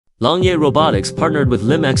LANGYI Robotics partnered with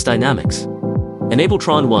LimX Dynamics. Enable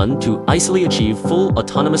Tron 1 to easily achieve full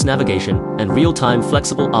autonomous navigation and real-time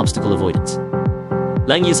flexible obstacle avoidance.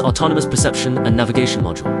 LANGYI's Autonomous Perception and Navigation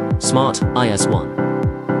Module, Smart IS1.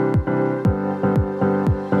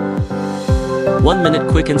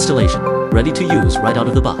 1-minute quick installation, ready to use right out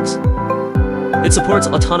of the box. It supports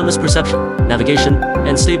autonomous perception, navigation,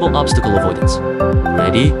 and stable obstacle avoidance.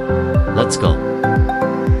 Ready? Let's go.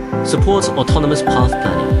 Supports autonomous path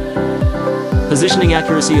planning. Positioning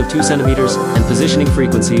accuracy of 2 centimeters and positioning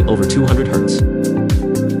frequency over 200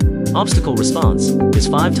 Hz. Obstacle response is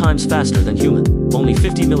 5 times faster than human, only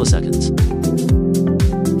 50 milliseconds.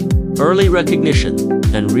 Early recognition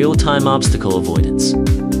and real-time obstacle avoidance.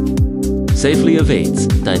 Safely evades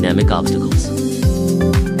dynamic obstacles.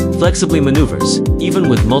 Flexibly maneuvers, even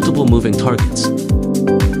with multiple moving targets.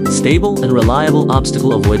 Stable and reliable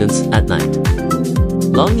obstacle avoidance at night.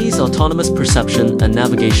 LANGYI's Autonomous Perception and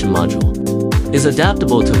Navigation Module is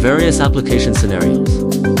adaptable to various application scenarios.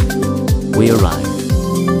 We arrived.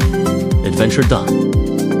 Adventure done.